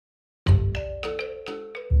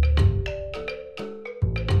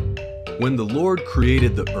When the Lord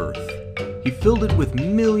created the earth, He filled it with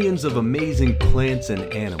millions of amazing plants and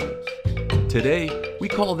animals. Today, we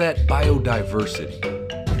call that biodiversity.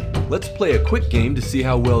 Let's play a quick game to see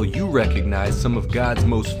how well you recognize some of God's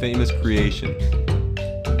most famous creations.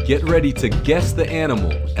 Get ready to guess the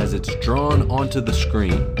animal as it's drawn onto the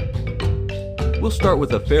screen. We'll start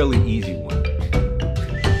with a fairly easy one.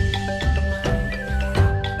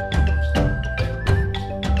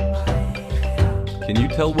 Can you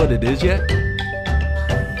tell what it is yet?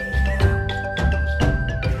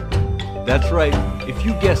 That's right, if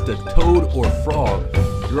you guessed a toad or frog,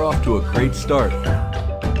 you're off to a great start.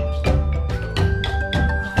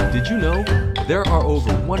 Did you know there are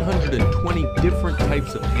over 120 different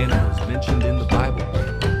types of animals mentioned in the Bible?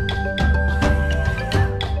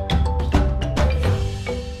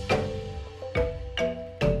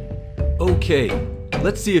 Okay,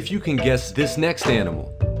 let's see if you can guess this next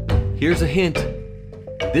animal. Here's a hint.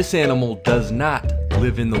 This animal does not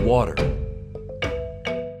live in the water.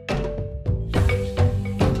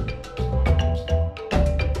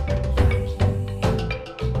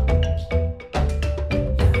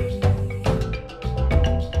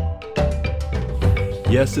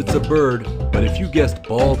 Yes, it's a bird, but if you guessed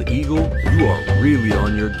bald eagle, you are really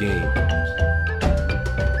on your game.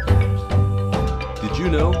 Did you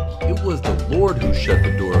know it was the Lord who shut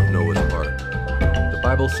the door of Noah's Ark? The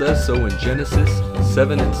Bible says so in Genesis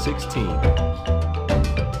 7:16.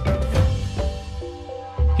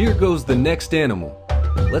 Here goes the next animal.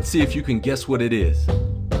 Let's see if you can guess what it is.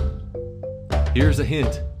 Here's a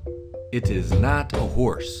hint. It is not a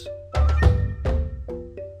horse.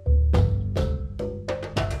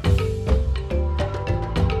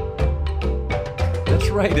 That's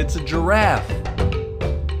right, it's a giraffe.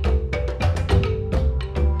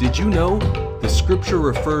 Did you know the scripture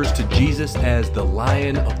refers to Jesus as the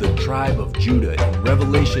Lion of the tribe of Judah in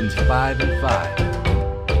Revelations 5:5?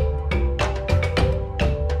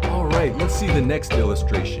 All right, let's see the next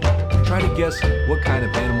illustration. Try to guess what kind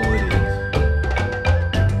of animal it is.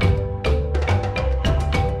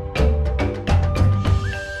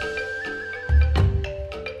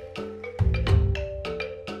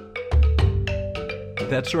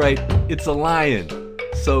 That's right, it's a lion.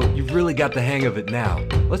 So you've really got the hang of it now.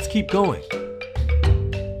 Let's keep going.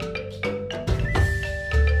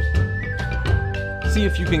 See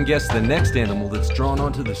if you can guess the next animal that's drawn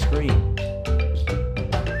onto the screen.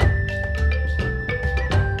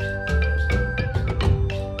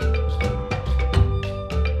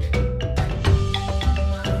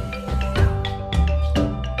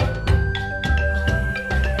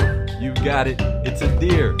 You got it, it's a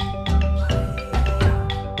deer.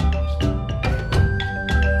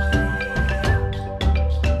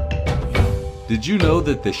 Did you know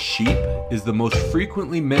that the sheep is the most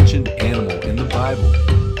frequently mentioned animal in the Bible?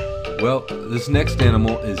 Well, this next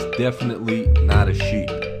animal is definitely not a sheep.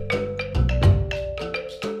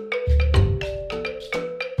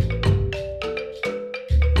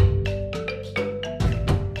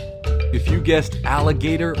 If you guessed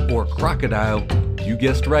alligator or crocodile, you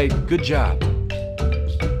guessed right. Good job.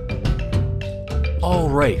 All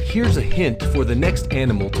right, here's a hint for the next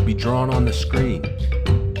animal to be drawn on the screen.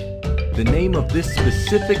 The name of this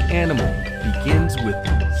specific animal begins with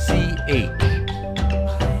CH.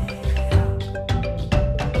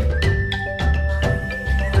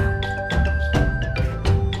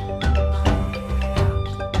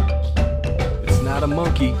 It's not a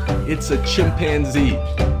monkey, it's a chimpanzee.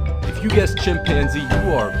 If you guessed chimpanzee,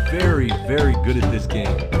 you are very, very good at this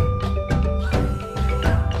game.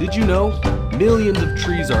 Did you know millions of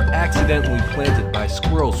trees are accidentally planted by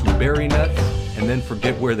squirrels who bury nuts and then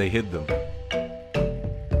forget where they hid them?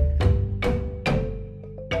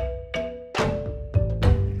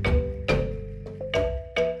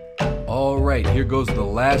 All right, here goes the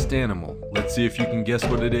last animal. Let's see if you can guess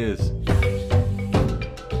what it is.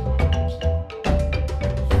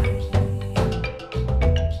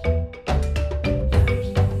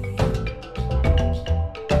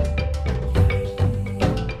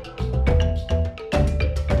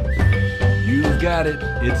 You've got it,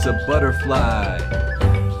 it's a butterfly.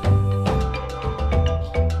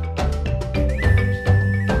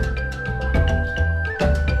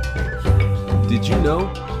 Did you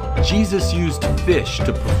know Jesus used fish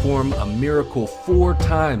to perform a miracle 4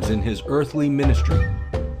 times in His earthly ministry?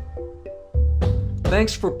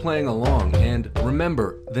 Thanks for playing along, and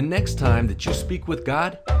remember, the next time that you speak with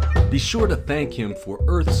God, be sure to thank Him for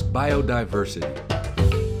Earth's biodiversity.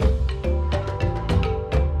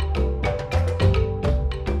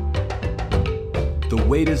 The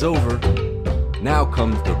wait is over. Now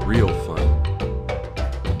comes the real fun.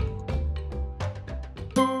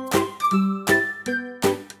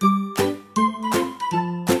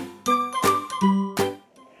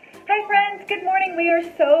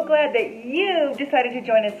 decided to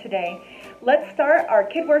join us today. Let's start our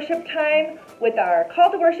kid worship time with our call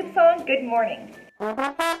to worship song, Good Morning.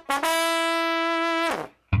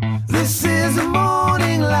 This is a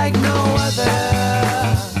morning like no other.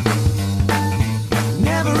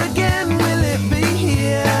 Never again will it be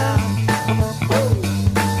here.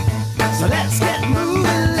 So let's get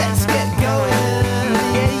moving, let's get going.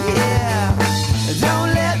 Yeah, yeah.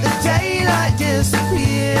 Don't let the daylight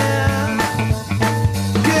disappear.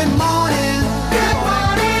 Good morning. Good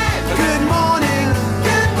morning. Good morning.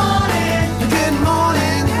 Good morning. Good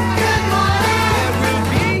morning. Good morning. There will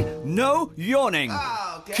be no yawning.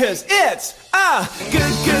 Cause it's a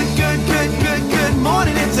good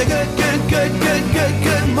morning. It's a good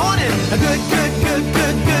morning. A good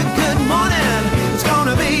morning. It's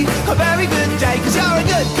gonna be a very good day. Cause you're a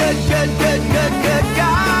good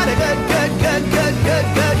God. A good God. A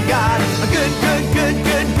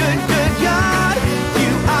good God.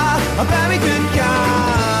 You are a very good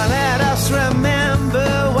God. Let us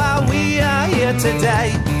remember why we are here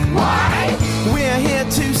today. Why? We're here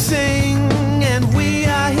to sing and we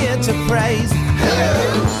are here to praise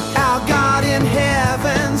our God in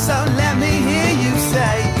heaven. So let me hear you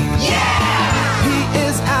say, yeah! He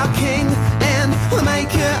is our King and the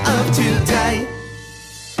maker of today.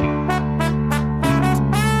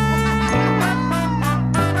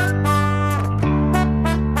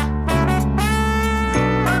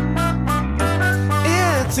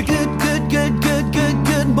 It's a good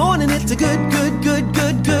morning. It's a good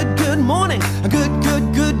morning. A good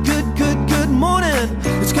morning.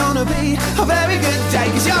 It's gonna be a very good day.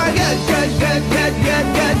 Cause you're a good God. A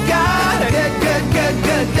good God. A good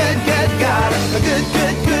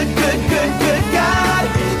God.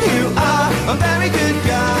 You are a very good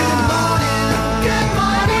God. Good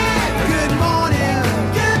morning. Good morning.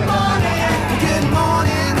 Good morning. Good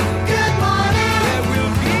morning. Good morning. There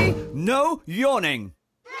will be no yawning.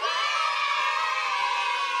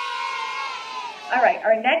 All right,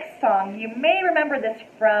 our next song, you may remember this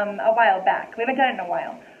from a while back. We haven't done it in a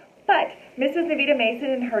while. But Mrs. Navita Mason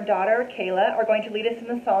and her daughter, Kayla, are going to lead us in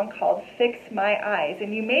the song called Fix My Eyes.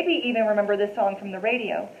 And you maybe even remember this song from the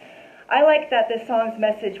radio. I like that this song's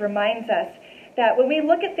message reminds us that when we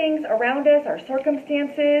look at things around us, our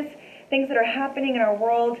circumstances, things that are happening in our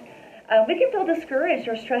world, we can feel discouraged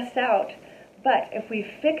or stressed out. But if we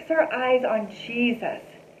fix our eyes on Jesus,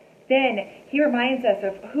 then he reminds us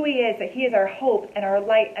of who he is, that he is our hope and our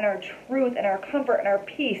light and our truth and our comfort and our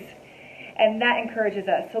peace. And that encourages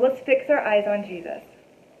us. So let's fix our eyes on Jesus.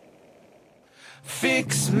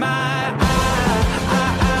 Fix my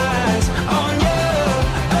eyes on you.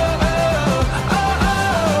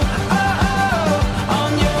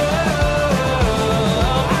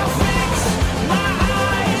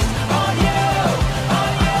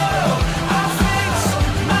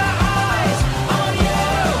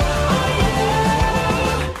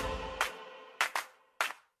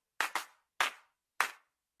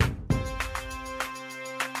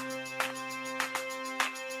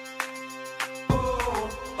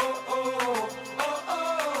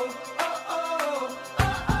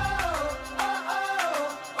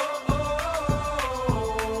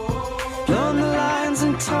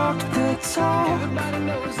 Talk the talk. Everybody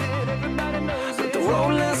knows it, everybody knows it. But the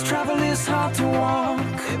road less traveled is hard to walk.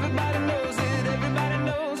 Everybody knows it, everybody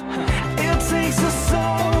knows. It takes a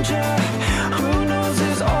soldier who knows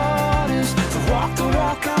his orders to walk the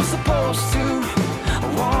walk I'm supposed to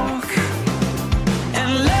walk. And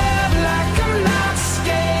live like I'm not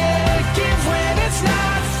scared. Give when it's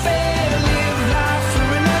not fair. Live life for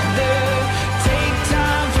another. Take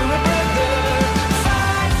time for a brother.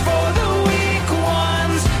 Fight for the weak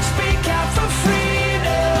ones. Speak out for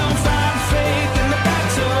freedom. Find faith in the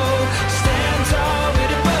battle. Stand tall,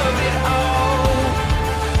 but above it all.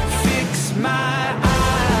 Fix my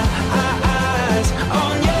eyes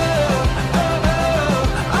on you.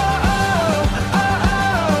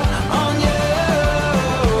 On you.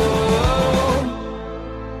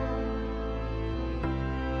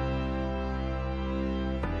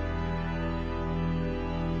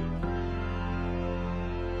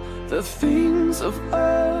 The things of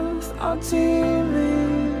earth are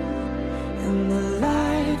dimming in the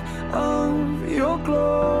light of your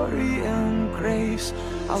glory and grace.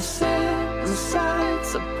 I'll set the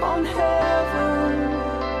sights upon heaven.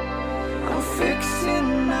 I'm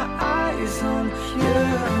fixing my eyes on you.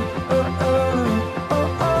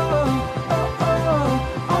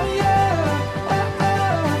 Oh yeah.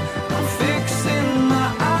 I'm fixing my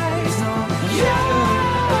eyes on you.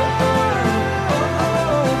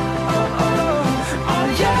 Oh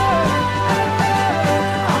yeah.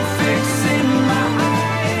 I'm fixing my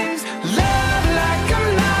eyes. Love like I'm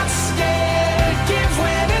not scared.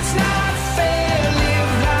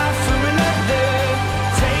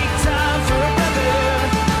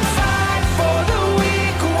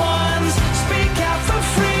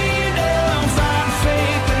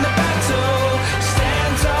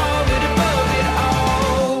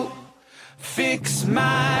 fix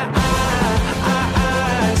my eyes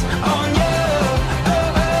on you.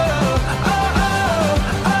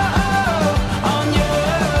 On you.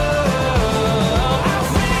 I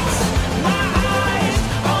fix my eyes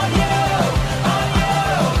on you. On you.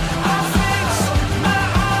 I fix my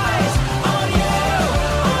eyes on you.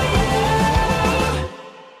 On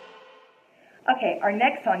you. Okay, our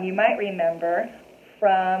next song you might remember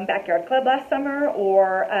from Backyard Club last summer,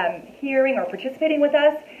 or hearing or participating with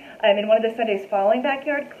us in one of the Sundays following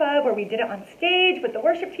Backyard Club, where we did it on stage with the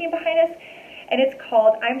worship team behind us, and it's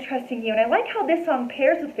called I'm Trusting You. And I like how this song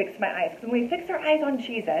pairs with Fix My Eyes, because when we fix our eyes on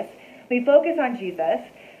Jesus, we focus on Jesus,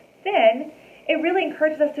 then it really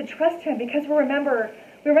encourages us to trust Him, because we remember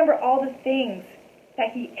all the things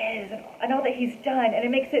that He is and all that He's done, and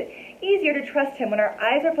it makes it easier to trust Him when our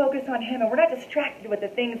eyes are focused on Him and we're not distracted with the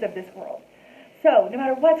things of this world. So, no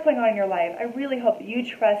matter what's going on in your life, I really hope that you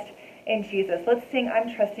trust in Jesus. Let's sing I'm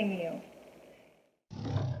Trusting You.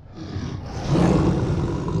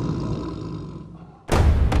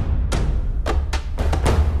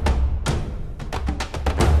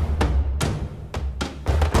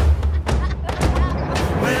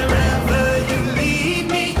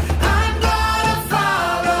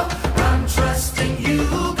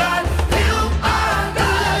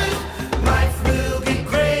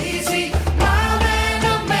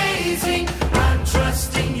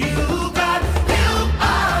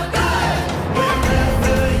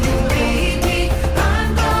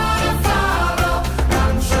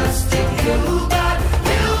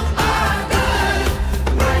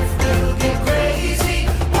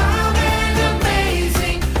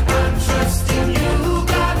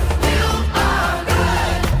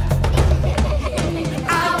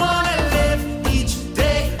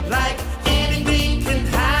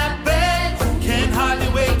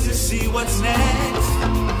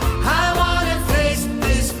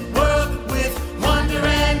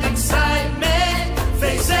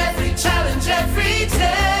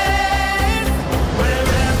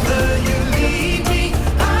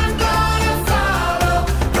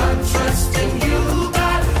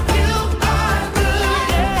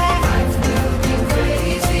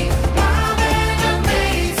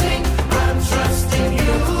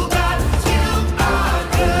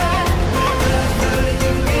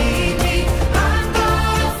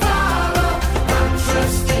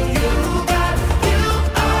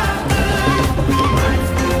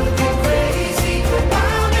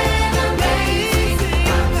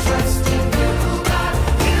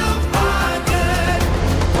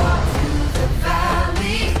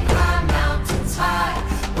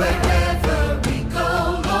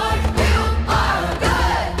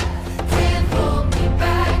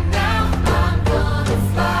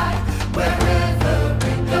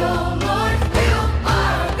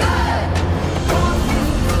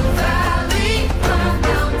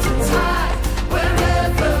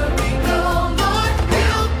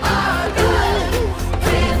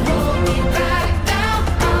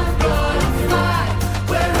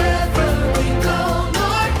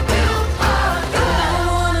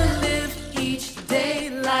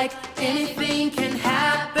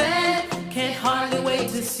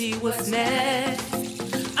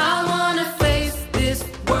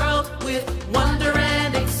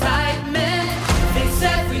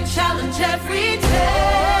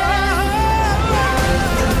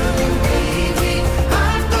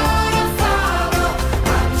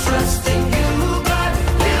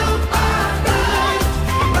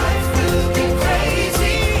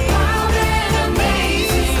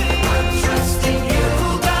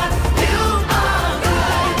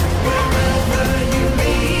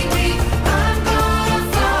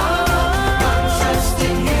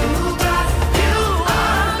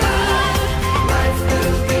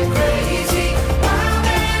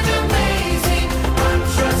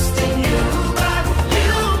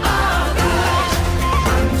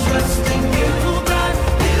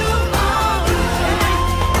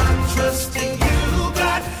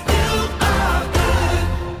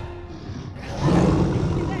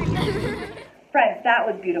 That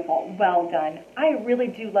was beautiful. Well done. I really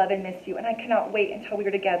do love and miss you, and I cannot wait until we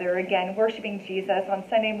are together again worshiping Jesus on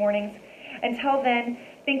Sunday mornings. Until then,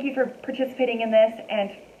 thank you for participating in this,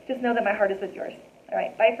 and just know that my heart is with yours. All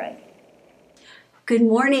right, bye, friends. Good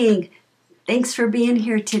morning. Thanks for being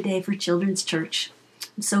here today for Children's Church.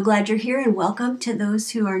 I'm so glad you're here, and welcome to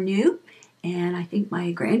those who are new. And I think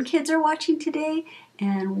my grandkids are watching today,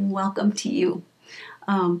 and welcome to you.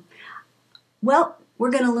 We're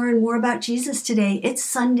going to learn more about Jesus today. It's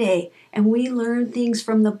Sunday, and we learn things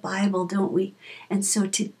from the Bible, don't we? And so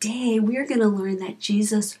today we're going to learn that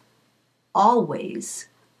Jesus always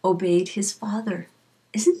obeyed his Father.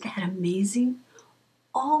 Isn't that amazing?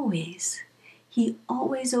 Always. He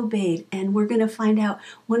always obeyed. And we're going to find out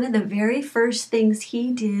one of the very first things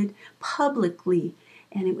he did publicly.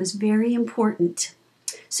 And it was very important.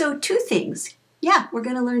 So 2 things. Yeah, we're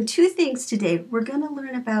going to learn 2 things today. We're going to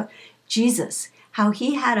learn about Jesus, how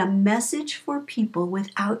he had a message for people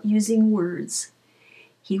without using words.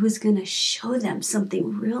 He was going to show them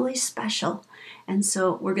something really special. And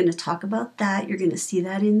so we're going to talk about that. You're going to see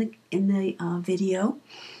that in the video.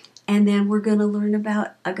 And then we're going to learn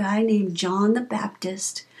about a guy named John the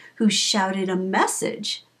Baptist who shouted a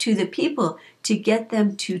message to the people to get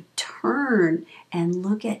them to turn and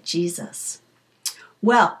look at Jesus.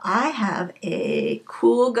 Well, I have a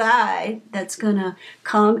cool guy that's going to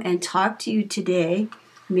come and talk to you today,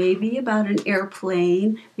 maybe about an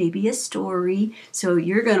airplane, maybe a story. So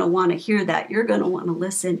you're going to want to hear that. You're going to want to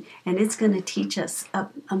listen, and it's going to teach us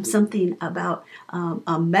something about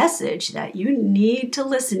a message that you need to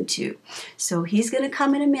listen to. So he's going to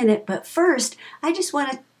come in a minute, but first, I just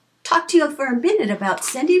want to talk to you for a minute about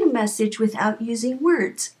sending a message without using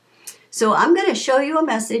words. So I'm going to show you a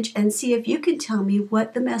message and see if you can tell me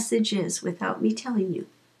what the message is without me telling you.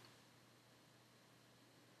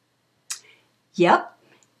 Yep,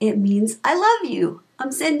 it means I love you.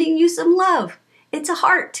 I'm sending you some love. It's a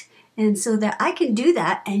heart. And so that I can do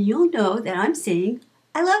that and you'll know that I'm saying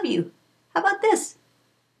I love you. How about this?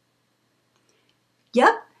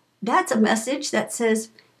 Yep, that's a message that says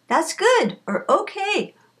that's good or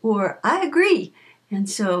okay or I agree. And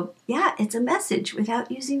so, yeah, it's a message without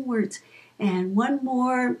using words. And one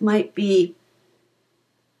more might be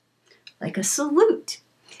like a salute.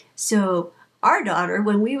 So our daughter,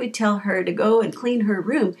 when we would tell her to go and clean her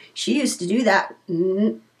room, she used to do that.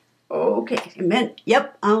 Okay, it meant,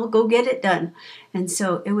 yep, I'll go get it done. And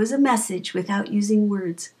so it was a message without using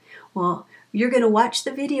words. Well, you're going to watch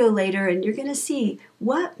the video later and you're going to see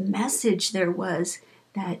what message there was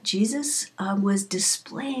that Jesus was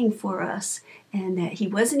displaying for us, and that he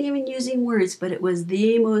wasn't even using words, but it was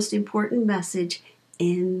the most important message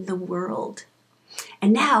in the world.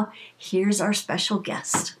 And now, here's our special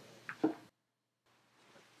guest.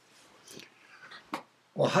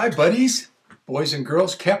 Well, hi, buddies, boys and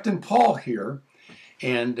girls. Captain Paul here.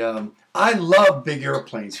 And I love big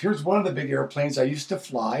airplanes. Here's one of the big airplanes I used to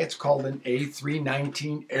fly. It's called an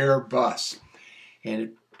A319 Airbus. And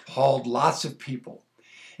it hauled lots of people.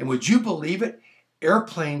 And would you believe it?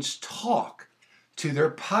 Airplanes talk to their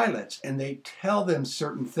pilots and they tell them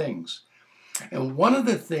certain things. And one of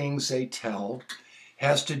the things they tell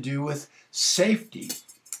has to do with safety.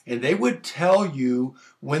 And they would tell you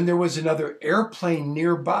when there was another airplane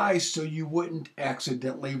nearby so you wouldn't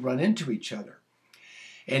accidentally run into each other.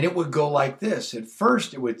 And it would go like this. At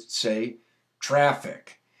first it would say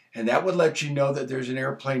traffic. And that would let you know that there's an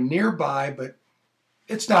airplane nearby, but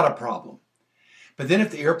it's not a problem. But then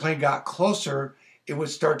if the airplane got closer, it would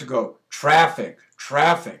start to go traffic,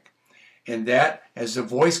 traffic. And that, as the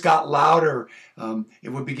voice got louder, it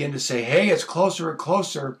would begin to say, hey, it's closer and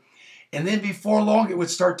closer. And then before long, it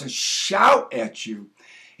would start to shout at you.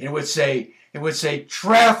 And it would say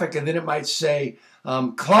traffic, and then it might say,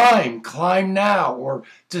 climb now, or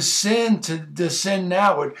descend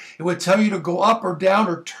now. It would tell you to go up or down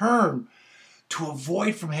or turn to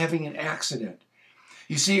avoid from having an accident.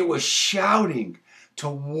 You see, it was shouting to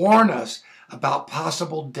warn us about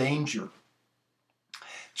possible danger.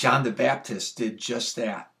 John the Baptist did just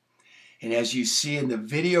that. And as you see in the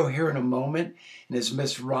video here in a moment, and as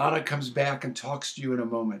Miss Rana comes back and talks to you in a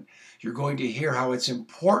moment, you're going to hear how it's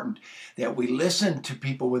important that we listen to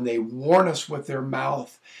people when they warn us with their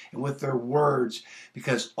mouth and with their words,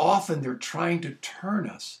 because often they're trying to turn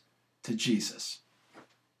us to Jesus.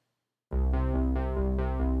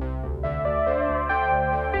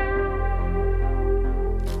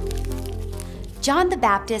 John the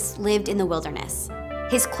Baptist lived in the wilderness.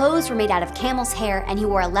 His clothes were made out of camel's hair and he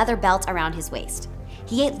wore a leather belt around his waist.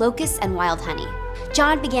 He ate locusts and wild honey.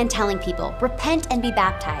 John began telling people, repent and be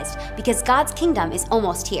baptized because God's kingdom is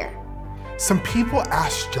almost here. Some people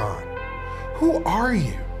asked John, who are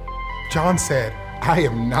you? John said, I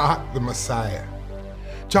am not the Messiah.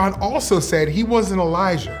 John also said he wasn't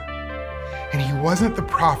Elijah, and he wasn't the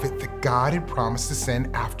prophet that God had promised to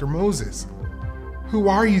send after Moses. Who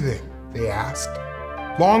are you then? They asked.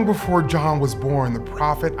 Long before John was born, the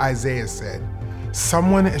prophet Isaiah said,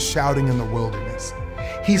 someone is shouting in the wilderness.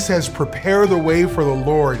 He says, prepare the way for the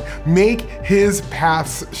Lord, make his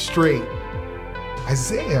paths straight.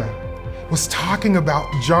 Isaiah was talking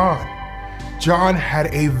about John. John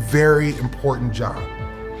had a very important job.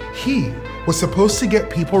 He was supposed to get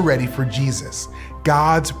people ready for Jesus,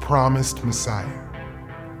 God's promised Messiah.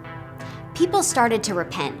 People started to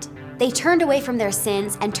repent. They turned away from their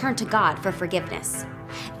sins and turned to God for forgiveness.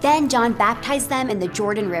 Then John baptized them in the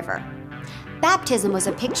Jordan River. Baptism was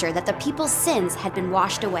a picture that the people's sins had been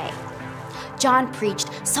washed away. John preached,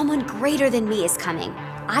 "Someone greater than me is coming.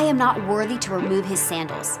 I am not worthy to remove his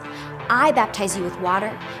sandals. I baptize you with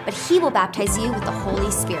water, but he will baptize you with the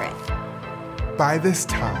Holy Spirit." By this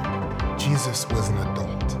time, Jesus was an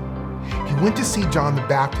adult. He went to see John the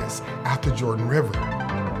Baptist at the Jordan River.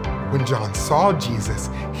 When John saw Jesus,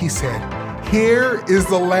 he said, "Here is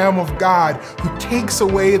the Lamb of God who takes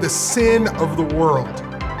away the sin of the world."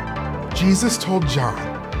 Jesus told John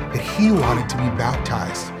that he wanted to be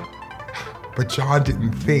baptized. But John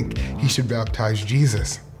didn't think he should baptize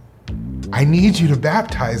Jesus. "I need you to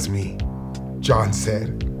baptize me," John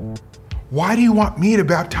said. "Why do you want me to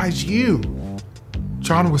baptize you?"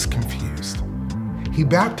 John was confused. He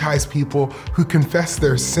baptized people who confessed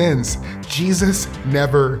their sins. Jesus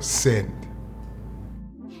never sinned.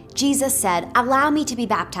 Jesus said, "Allow me to be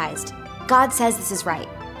baptized. God says this is right."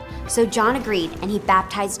 So John agreed and he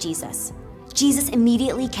baptized Jesus. Jesus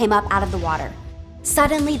immediately came up out of the water.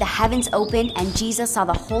 Suddenly the heavens opened and Jesus saw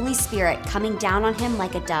the Holy Spirit coming down on him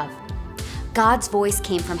like a dove. God's voice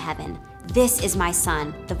came from heaven. "This is my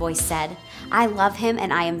son," the voice said. "I love him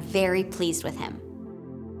and I am very pleased with him."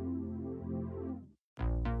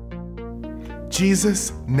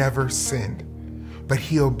 Jesus never sinned, but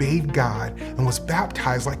he obeyed God and was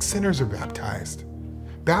baptized like sinners are baptized.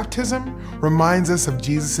 Baptism reminds us of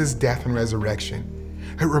Jesus' death and resurrection.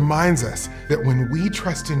 It reminds us that when we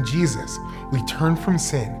trust in Jesus, we turn from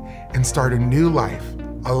sin and start a new life,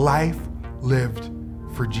 a life lived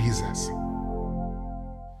for Jesus.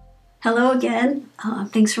 Hello again.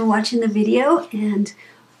 Thanks for watching the video. And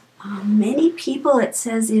many people, it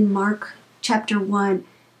says in Mark chapter 1,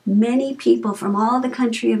 many people from all the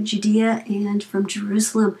country of Judea and from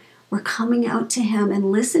Jerusalem were coming out to him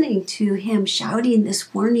and listening to him shouting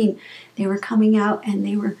this warning. They were coming out and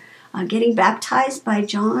they were getting baptized by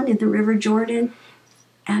John in the River Jordan,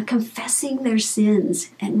 confessing their sins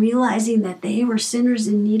and realizing that they were sinners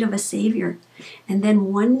in need of a Savior. And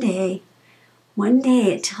then one day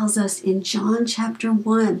it tells us in John chapter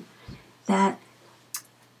 1 that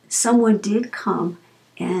someone did come,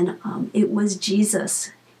 and it was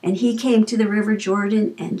Jesus. And he came to the River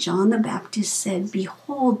Jordan, and John the Baptist said,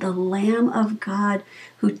 "Behold, the Lamb of God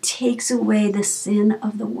who takes away the sin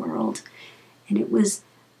of the world." And it was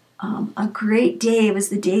a great day. It was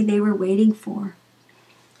the day they were waiting for.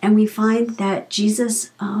 And we find that Jesus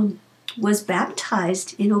was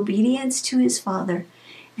baptized in obedience to his Father.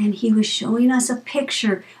 And he was showing us a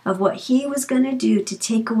picture of what he was going to do to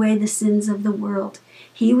take away the sins of the world.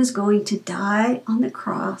 He was going to die on the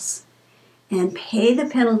cross and pay the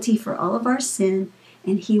penalty for all of our sin,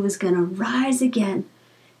 and he was going to rise again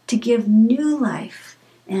to give new life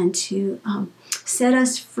and to set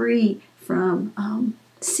us free from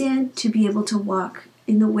sin, to be able to walk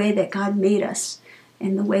in the way that God made us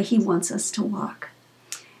and the way he wants us to walk.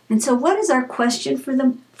 And so what is our question for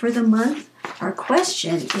the month? Our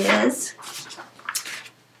question is,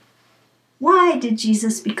 why did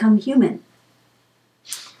Jesus become human?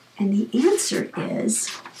 And the answer is,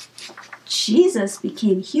 Jesus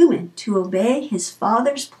became human to obey his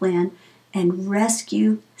Father's plan and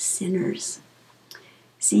rescue sinners.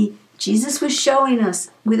 See, Jesus was showing us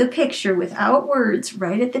with a picture, without words,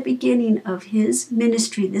 right at the beginning of his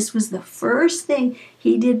ministry. This was the first thing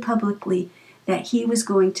he did publicly, that he was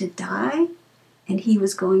going to die and he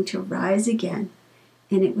was going to rise again.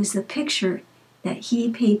 And it was the picture that he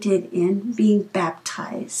painted in being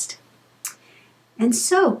baptized. And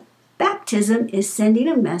so, baptism is sending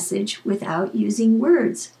a message without using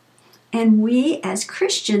words. And we as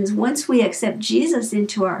Christians, once we accept Jesus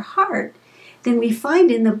into our heart, then we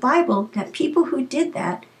find in the Bible that people who did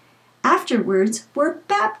that afterwards were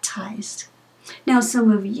baptized. Now,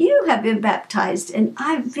 some of you have been baptized, and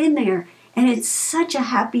I've been there, and it's such a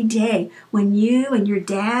happy day when you and your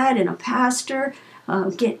dad and a pastor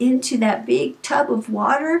get into that big tub of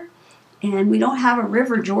water. And we don't have a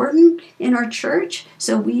River Jordan in our church,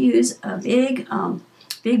 so we use a big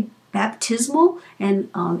baptismal, and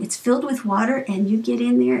it's filled with water, and you get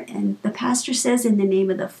in there, and the pastor says, "In the name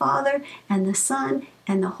of the Father, and the Son,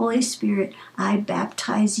 and the Holy Spirit, I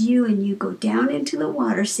baptize you," and you go down into the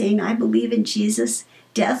water saying, "I believe in Jesus'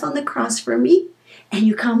 death on the cross for me," and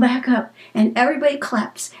you come back up, and everybody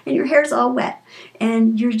claps, and your hair's all wet,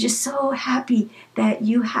 and you're just so happy that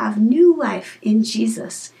you have new life in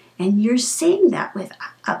Jesus. And you're saying that with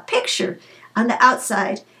a picture on the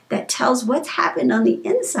outside that tells what's happened on the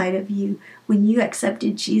inside of you when you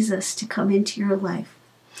accepted Jesus to come into your life.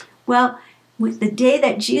 Well, with the day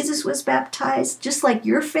that Jesus was baptized, just like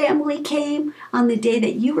your family came on the day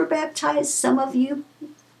that you were baptized, some of you,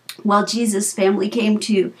 while Jesus' family came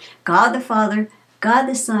to God the Father, God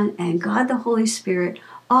the Son, and God the Holy Spirit,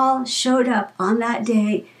 all showed up on that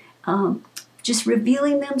day, just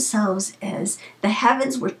revealing themselves as the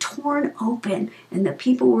heavens were torn open and the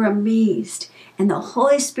people were amazed. And the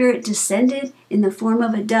Holy Spirit descended in the form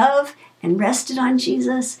of a dove and rested on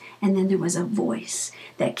Jesus. And then there was a voice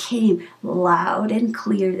that came loud and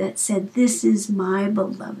clear that said, "This is my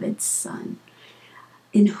beloved Son,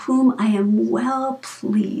 in whom I am well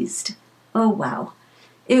pleased." Oh, wow.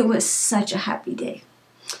 It was such a happy day.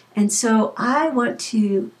 And so I want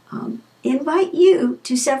to invite you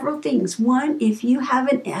to several things. One, if you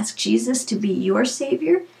haven't asked Jesus to be your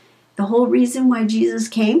Savior, the whole reason why Jesus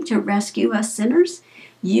came to rescue us sinners,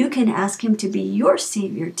 you can ask him to be your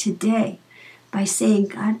Savior today by saying,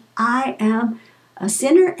 "God, I am a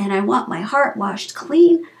sinner and I want my heart washed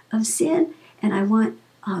clean of sin, and I want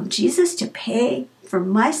Jesus to pay for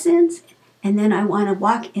my sins, and then I want to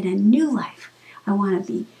walk in a new life. I want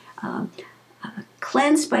to be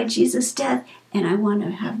cleansed by Jesus' death, and I want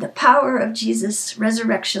to have the power of Jesus'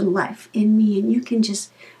 resurrection life in me." And you can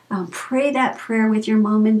just pray that prayer with your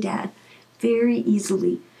mom and dad very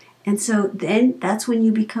easily. And so then that's when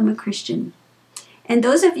you become a Christian. And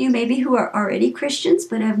those of you maybe who are already Christians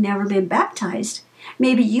but have never been baptized,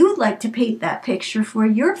 maybe you would like to paint that picture for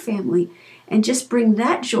your family and just bring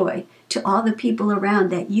that joy to all the people around,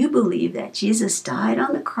 that you believe that Jesus died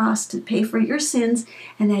on the cross to pay for your sins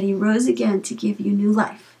and that he rose again to give you new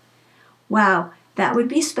life. Wow, that would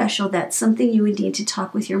be special. That's something you would need to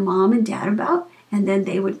talk with your mom and dad about, and then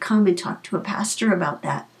they would come and talk to a pastor about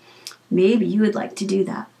that. Maybe you would like to do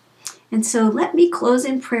that. And so let me close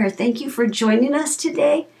in prayer. Thank you for joining us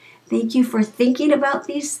today. Thank you for thinking about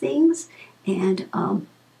these things. And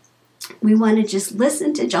we want to just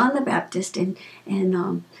listen to John the Baptist and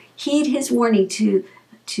heed his warning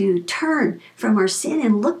to turn from our sin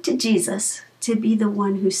and look to Jesus to be the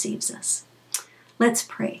one who saves us. Let's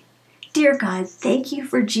pray. Dear God, thank you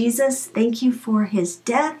for Jesus. Thank you for his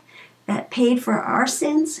death that paid for our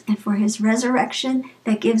sins and for his resurrection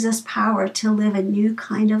that gives us power to live a new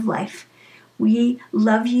kind of life. We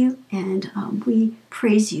love you and we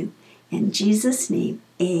praise you. In Jesus' name,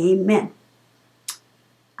 amen.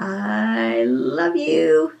 I love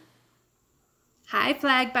you. Hi,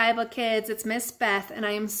 Flag Bible Kids. It's Miss Beth, and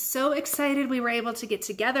I am so excited we were able to get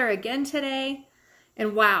together again today.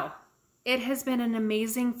 And wow, it has been an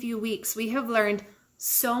amazing few weeks. We have learned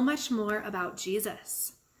so much more about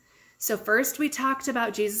Jesus. So first we talked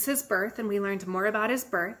about Jesus' birth, and we learned more about his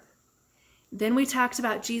birth. Then we talked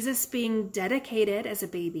about Jesus being dedicated as a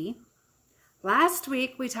baby. Last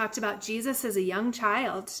week we talked about Jesus as a young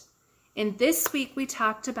child. And this week we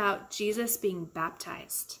talked about Jesus being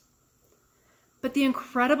baptized. But the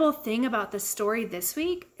incredible thing about the story this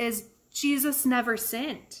week is Jesus never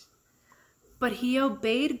sinned. But he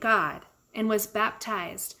obeyed God and was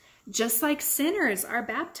baptized, just like sinners are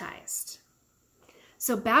baptized.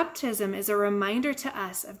 So baptism is a reminder to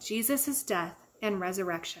us of Jesus' death and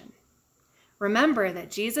resurrection. Remember that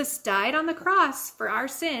Jesus died on the cross for our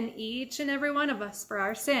sin, each and every one of us for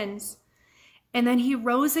our sins. And then he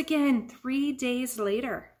rose again 3 days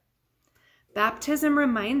later. Baptism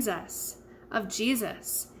reminds us of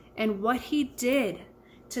Jesus and what he did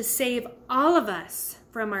to save all of us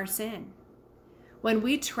from our sin. When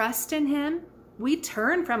we trust in him, we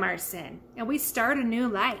turn from our sin and we start a new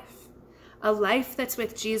life, a life that's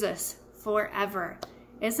with Jesus forever.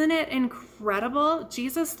 Isn't it incredible?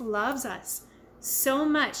 Jesus loves us so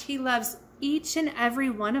much. He loves each and every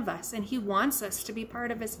one of us, and he wants us to be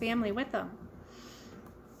part of his family with him.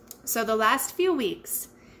 So the last few weeks,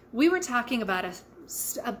 we were talking about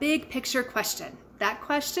a big picture question. That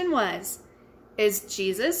question was, is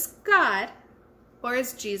Jesus God or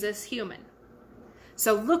is Jesus human?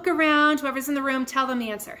 So look around, whoever's in the room, tell them the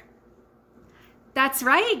answer. That's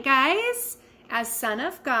right, guys. As Son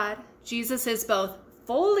of God, Jesus is both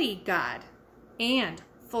fully God and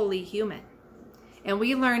fully human. And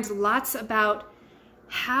we learned lots about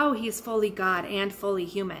how he's fully God and fully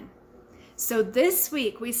human. So this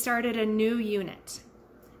week we started a new unit.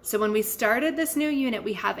 So when we started this new unit,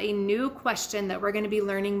 we have a new question that we're going to be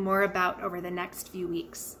learning more about over the next few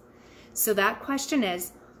weeks. So that question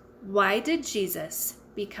is, why did Jesus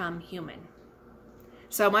become human?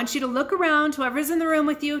 So I want you to look around, whoever's in the room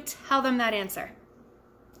with you, tell them that answer.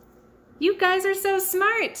 You guys are so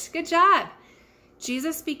smart. Good job.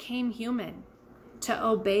 Jesus became human to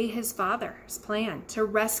obey his Father's plan, to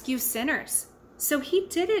rescue sinners. So he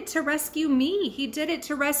did it to rescue me. He did it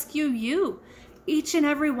to rescue you, each and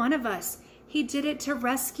every one of us. He did it to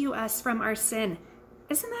rescue us from our sin.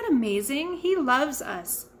 Isn't that amazing? He loves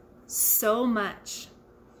us so much.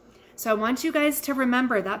 So I want you guys to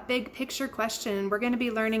remember that big picture question, and we're going to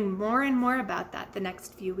be learning more and more about that the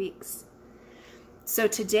next few weeks. So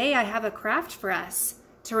today I have a craft for us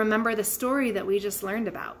to remember the story that we just learned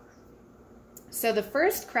about. So the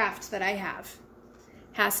first craft that I have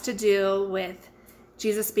has to do with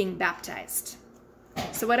Jesus being baptized.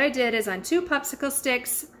 So what I did is on 2 popsicle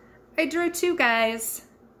sticks, I drew 2 guys,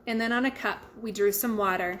 and then on a cup, we drew some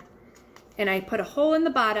water, and I put a hole in the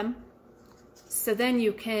bottom, so then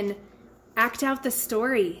you can act out the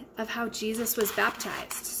story of how Jesus was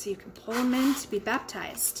baptized. So you can pull him in to be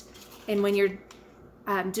baptized. And when you're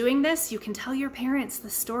doing this, you can tell your parents the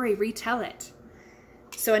story, retell it.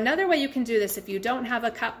 So another way you can do this if you don't have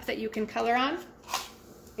a cup that you can color on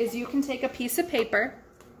is you can take a piece of paper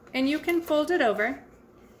and you can fold it over.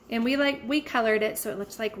 And we colored it so it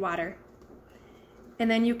looks like water.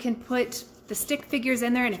 And then you can put the stick figures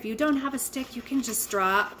in there, and if you don't have a stick, you can just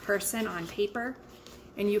draw a person on paper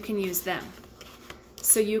and you can use them.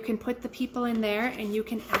 So you can put the people in there, and you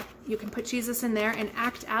can put Jesus in there and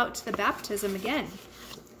act out the baptism again.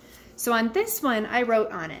 So on this one, I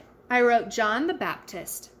wrote John the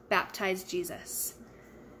Baptist baptized Jesus.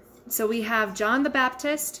 So we have John the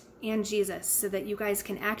Baptist and Jesus, so that you guys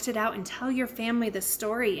can act it out and tell your family the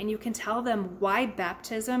story, and you can tell them why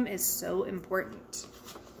baptism is so important.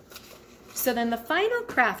 So then the final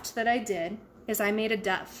craft that I did is I made a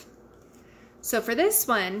dove. So for this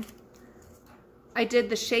one, I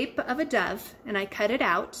did the shape of a dove, and I cut it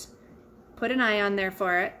out, put an eye on there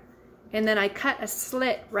for it, and then I cut a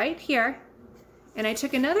slit right here, and I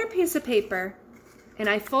took another piece of paper and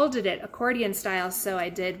I folded it accordion style. So I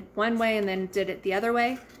did one way and then did it the other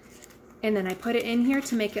way. And then I put it in here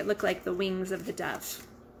to make it look like the wings of the dove.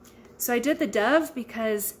 So I did the dove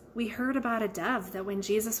because we heard about a dove, that when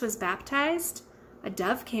Jesus was baptized, a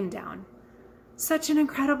dove came down. Such an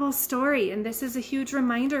incredible story, and this is a huge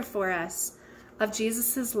reminder for us of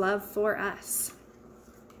Jesus's love for us.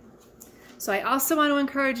 So I also want to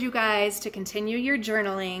encourage you guys to continue your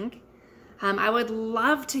journaling. I would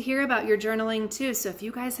love to hear about your journaling too. So if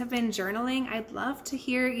you guys have been journaling, I'd love to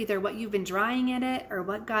hear either what you've been drawing in it or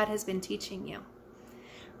what God has been teaching you.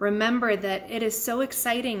 Remember that it is so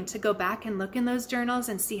exciting to go back and look in those journals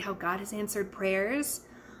and see how God has answered prayers,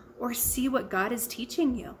 or see what God is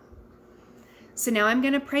teaching you. So now I'm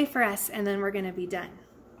going to pray for us, and then we're going to be done.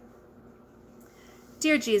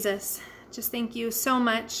 Dear Jesus, just thank you so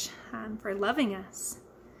much for loving us.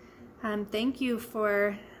 Thank you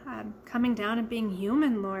for coming down and being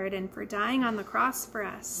human, Lord, and for dying on the cross for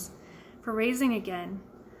us, for raising again.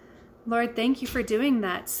 Lord, thank you for doing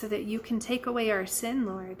that so that you can take away our sin,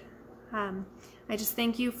 Lord. I just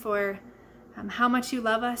thank you for how much you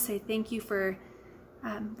love us. I thank you for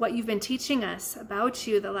what you've been teaching us about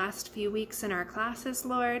you the last few weeks in our classes,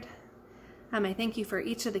 Lord. I thank you for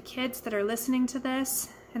each of the kids that are listening to this.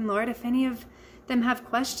 And Lord, if any of them have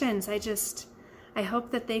questions, I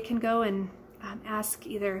hope that they can go and ask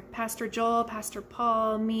either Pastor Joel, Pastor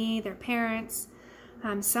Paul, me, their parents,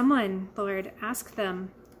 someone, Lord, ask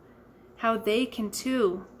them how they can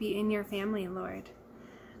too be in your family, Lord.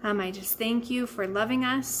 I just thank you for loving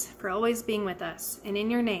us, for always being with us. And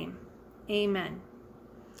in your name, amen.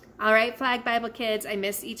 All right, Flag Bible kids, I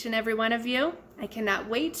miss each and every one of you. I cannot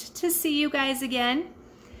wait to see you guys again.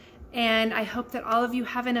 And I hope that all of you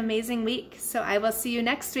have an amazing week. So I will see you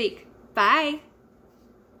next week. Bye.